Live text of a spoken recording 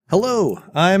Hello,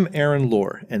 I'm Aaron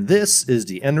Lohr, and this is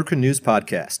the Endocrine News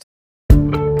Podcast.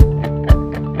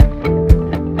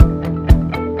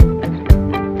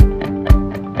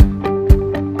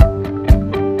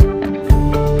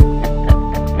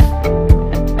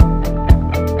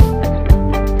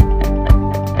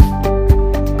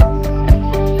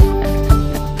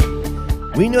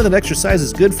 We know that exercise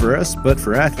is good for us, but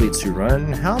for athletes who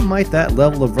run, how might that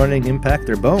level of running impact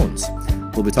their bones?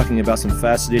 We'll be talking about some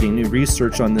fascinating new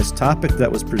research on this topic that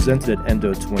was presented at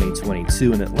Endo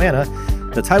 2022 in Atlanta.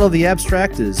 The title of the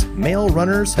abstract is Male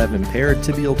Runners Have Impaired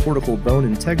Tibial Cortical Bone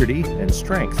Integrity and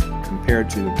Strength Compared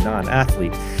to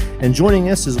Non-Athlete. And joining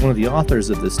us is one of the authors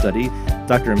of this study,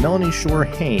 Dr. Melanie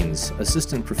Shore-Haynes,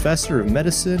 Assistant Professor of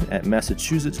Medicine at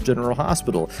Massachusetts General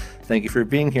Hospital. Thank you for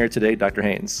being here today, Dr.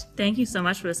 Haynes. Thank you so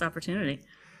much for this opportunity.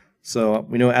 So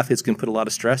we know athletes can put a lot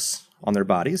of stress on their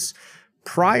bodies.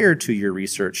 Prior to your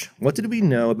research, what did we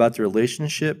know about the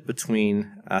relationship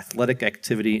between athletic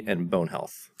activity and bone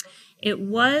health? It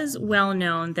was well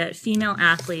known that female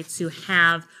athletes who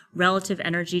have relative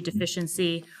energy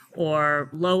deficiency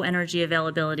or low energy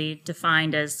availability,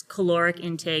 defined as caloric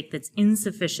intake that's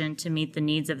insufficient to meet the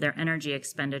needs of their energy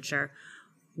expenditure,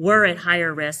 were at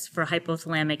higher risk for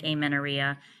hypothalamic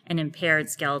amenorrhea and impaired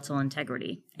skeletal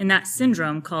integrity. And that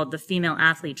syndrome, called the female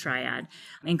athlete triad,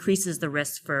 increases the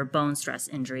risk for bone stress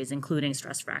injuries, including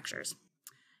stress fractures.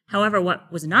 However,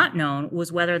 what was not known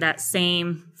was whether that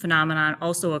same phenomenon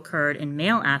also occurred in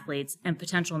male athletes and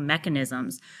potential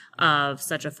mechanisms of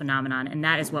such a phenomenon. And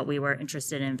that is what we were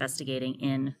interested in investigating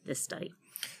in this study.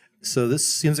 So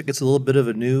this seems like it's a little bit of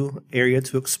a new area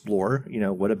to explore.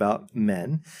 What about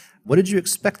men? What did you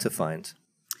expect to find?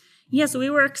 Yeah, so we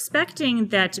were expecting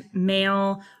that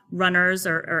male runners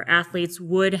or athletes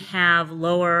would have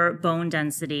lower bone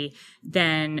density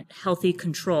than healthy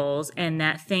controls, and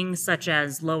that things such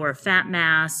as lower fat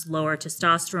mass, lower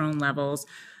testosterone levels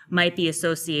might be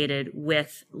associated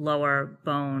with lower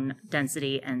bone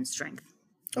density and strength.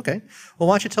 Okay. Well,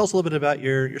 why don't you tell us a little bit about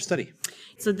your study?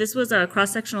 So this was a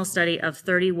cross-sectional study of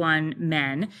 31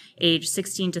 men, aged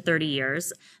 16 to 30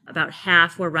 years. About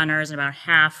half were runners and about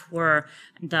half were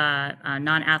the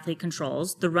non-athlete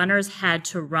controls. The runners had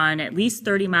to run at least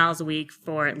 30 miles a week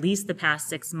for at least the past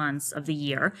 6 months of the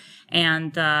year,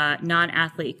 and the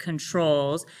non-athlete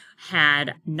controls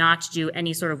had not to do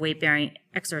any sort of weight-bearing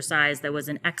exercise that was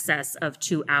in excess of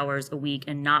 2 hours a week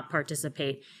and not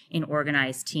participate in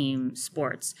organized team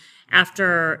sports.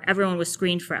 After everyone was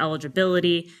screened for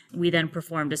eligibility, we then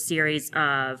performed a series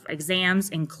of exams,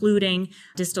 including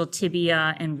distal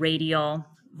tibia and radial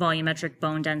volumetric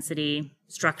bone density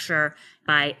structure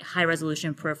by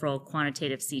high-resolution peripheral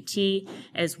quantitative CT,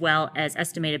 as well as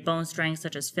estimated bone strength,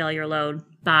 such as failure load,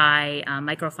 by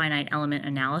microfinite element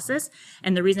analysis.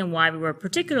 And the reason why we were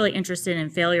particularly interested in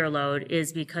failure load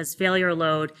is because failure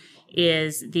load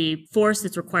is the force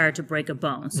that's required to break a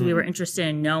bone. So we were interested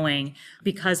in knowing,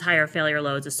 because higher failure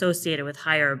loads associated with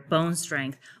higher bone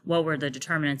strength, what were the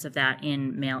determinants of that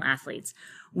in male athletes.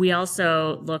 We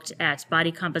also looked at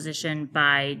body composition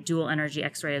by dual energy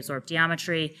X-ray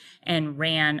absorptiometry and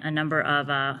ran a number of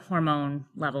hormone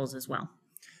levels as well.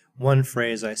 One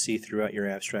phrase I see throughout your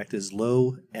abstract is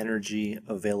low energy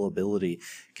availability.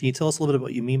 Can you tell us a little bit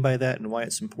what you mean by that and why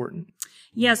it's important?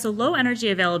 Yeah, so low energy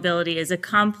availability is a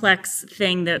complex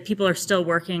thing that people are still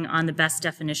working on the best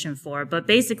definition for. But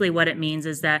basically what it means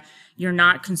is that you're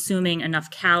not consuming enough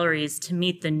calories to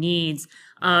meet the needs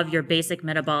of your basic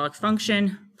metabolic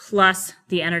function plus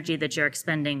the energy that you're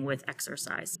expending with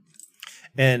exercise.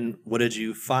 And what did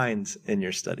you find in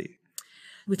your study?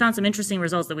 We found some interesting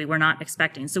results that we were not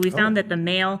expecting. So we found that the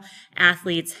male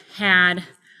athletes had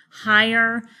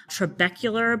higher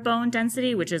trabecular bone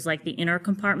density, which is like the inner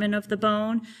compartment of the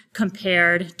bone,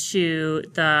 compared to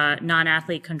the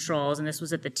non-athlete controls, and this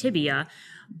was at the tibia.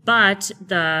 But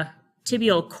the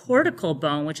tibial cortical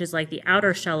bone, which is like the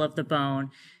outer shell of the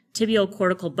bone, tibial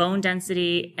cortical bone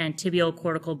density and tibial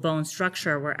cortical bone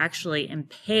structure were actually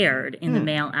impaired in the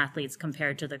male athletes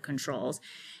compared to the controls.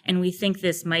 And we think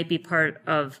this might be part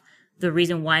of the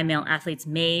reason why male athletes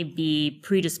may be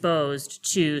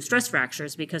predisposed to stress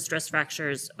fractures, because stress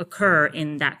fractures occur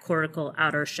in that cortical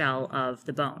outer shell of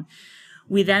the bone.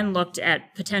 We then looked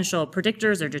at potential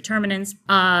predictors or determinants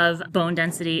of bone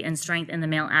density and strength in the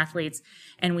male athletes,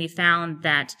 and we found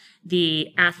that the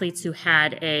athletes who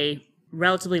had a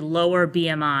relatively lower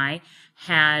BMI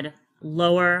had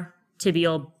lower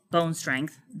tibial bone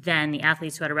strength than the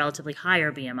athletes who had a relatively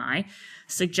higher BMI,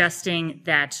 suggesting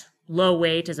that low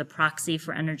weight as a proxy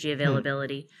for energy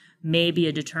availability may be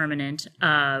a determinant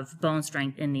of bone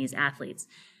strength in these athletes.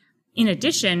 In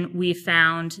addition, we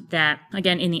found that,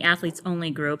 again, in the athletes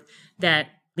only group, that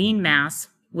lean mass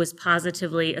was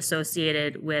positively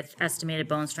associated with estimated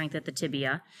bone strength at the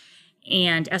tibia,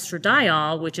 and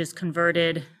estradiol, which is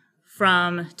converted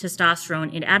from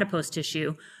testosterone in adipose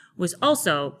tissue, was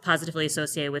also positively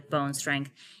associated with bone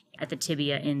strength at the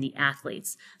tibia in the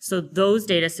athletes. So those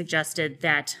data suggested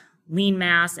that lean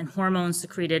mass and hormones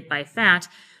secreted by fat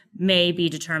may be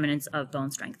determinants of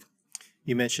bone strength.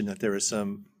 You mentioned that there were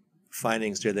some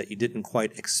findings there that you didn't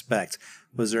quite expect.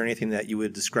 Was there anything that you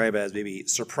would describe as maybe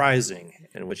surprising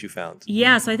in what you found?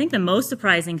 Yeah, so I think the most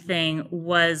surprising thing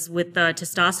was with the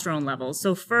testosterone levels.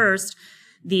 So first,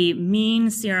 the mean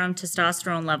serum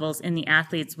testosterone levels in the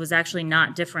athletes was actually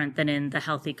not different than in the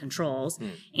healthy controls.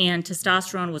 And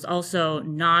testosterone was also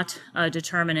not a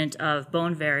determinant of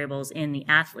bone variables in the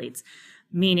athletes,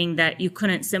 meaning that you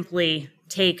couldn't simply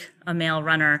take a male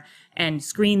runner and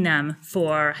screen them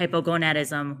for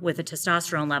hypogonadism with a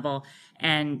testosterone level,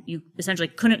 and you essentially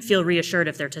couldn't feel reassured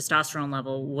if their testosterone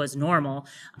level was normal,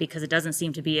 because it doesn't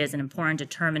seem to be as an important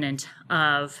determinant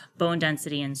of bone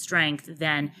density and strength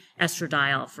than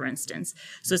estradiol, for instance.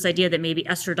 So this idea that maybe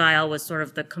estradiol was sort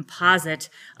of the composite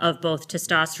of both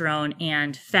testosterone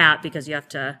and fat, because you have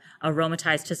to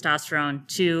aromatize testosterone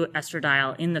to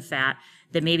estradiol in the fat,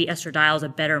 that maybe estradiol is a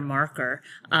better marker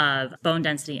of bone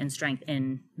density and strength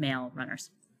in male runners.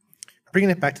 Bringing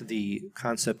it back to the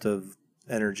concept of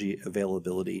energy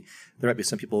availability, there might be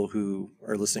some people who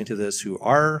are listening to this who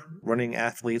are running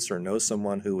athletes or know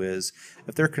someone who is.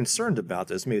 If they're concerned about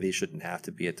this, maybe they shouldn't have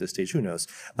to be at this stage, who knows?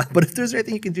 But if there's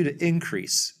anything you can do to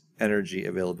increase energy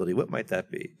availability, what might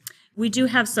that be? We do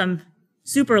have some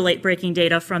super late-breaking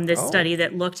data from this study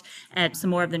that looked at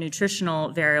some more of the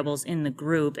nutritional variables in the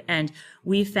group. And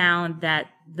we found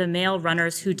that the male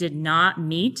runners who did not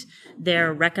meet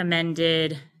their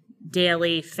recommended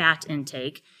daily fat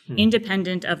intake,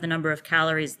 independent of the number of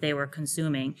calories they were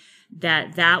consuming,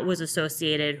 that was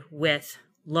associated with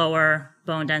lower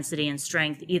bone density and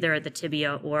strength, either at the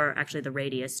tibia or actually the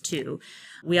radius too.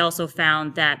 We also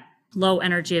found that low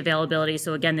energy availability,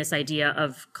 so again, this idea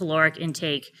of caloric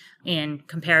intake in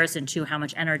comparison to how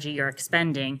much energy you're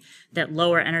expending, that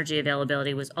lower energy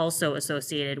availability was also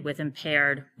associated with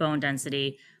impaired bone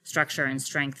density, structure, and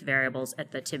strength variables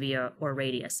at the tibia or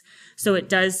radius. So it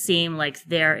does seem like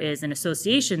there is an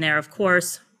association there. Of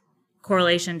course,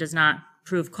 correlation does not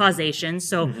prove causation.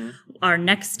 So our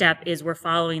next step is we're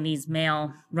following these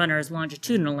male runners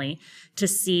longitudinally to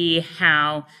see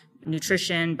how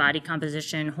nutrition, body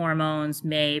composition, hormones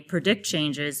may predict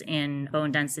changes in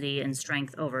bone density and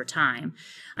strength over time.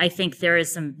 I think there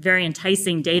is some very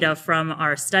enticing data from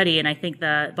our study, and I think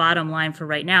the bottom line for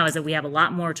right now is that we have a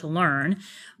lot more to learn,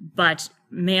 but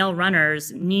male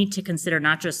runners need to consider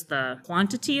not just the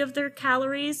quantity of their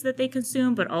calories that they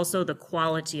consume, but also the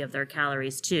quality of their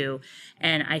calories too.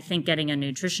 And I think getting a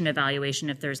nutrition evaluation,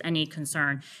 if there's any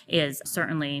concern, is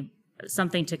certainly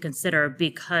something to consider,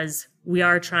 because we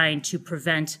are trying to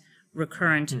prevent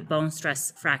recurrent bone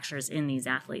stress fractures in these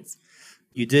athletes.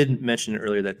 You did mention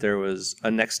earlier that there was a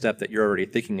next step that you're already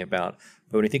thinking about.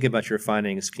 But when you think about your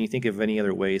findings, can you think of any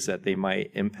other ways that they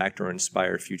might impact or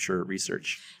inspire future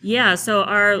research? Yeah, so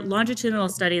our longitudinal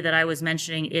study that I was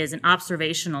mentioning is an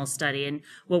observational study. And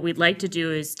what we'd like to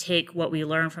do is take what we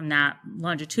learned from that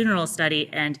longitudinal study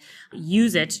and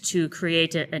use it to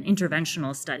create an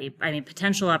interventional study. I mean,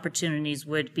 potential opportunities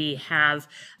would be have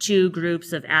two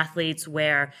groups of athletes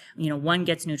where, one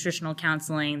gets nutritional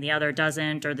counseling, the other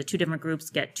doesn't, or the two different groups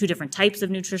get two different types of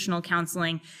nutritional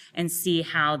counseling, and see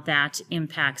how that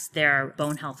impacts their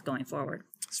bone health going forward.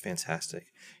 It's fantastic.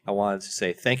 I wanted to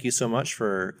say thank you so much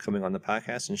for coming on the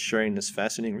podcast and sharing this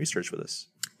fascinating research with us.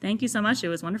 Thank you so much. It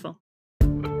was wonderful.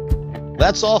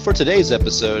 That's all for today's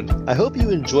episode. I hope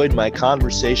you enjoyed my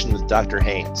conversation with Dr.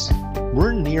 Haynes.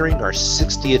 We're nearing our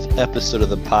 60th episode of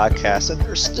the podcast, and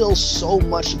there's still so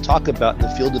much to talk about in the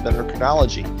field of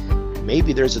endocrinology.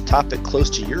 Maybe there's a topic close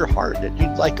to your heart that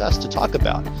you'd like us to talk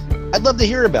about. I'd love to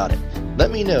hear about it. Let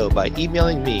me know by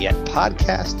emailing me at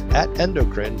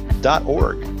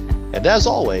podcast@endocrine.org. And as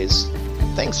always,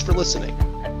 thanks for listening.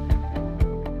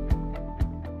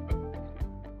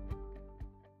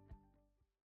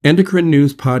 Endocrine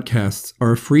News podcasts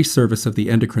are a free service of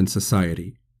the Endocrine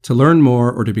Society. To learn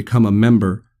more or to become a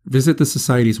member, visit the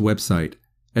Society's website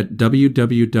at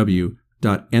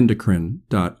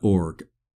www.endocrine.org.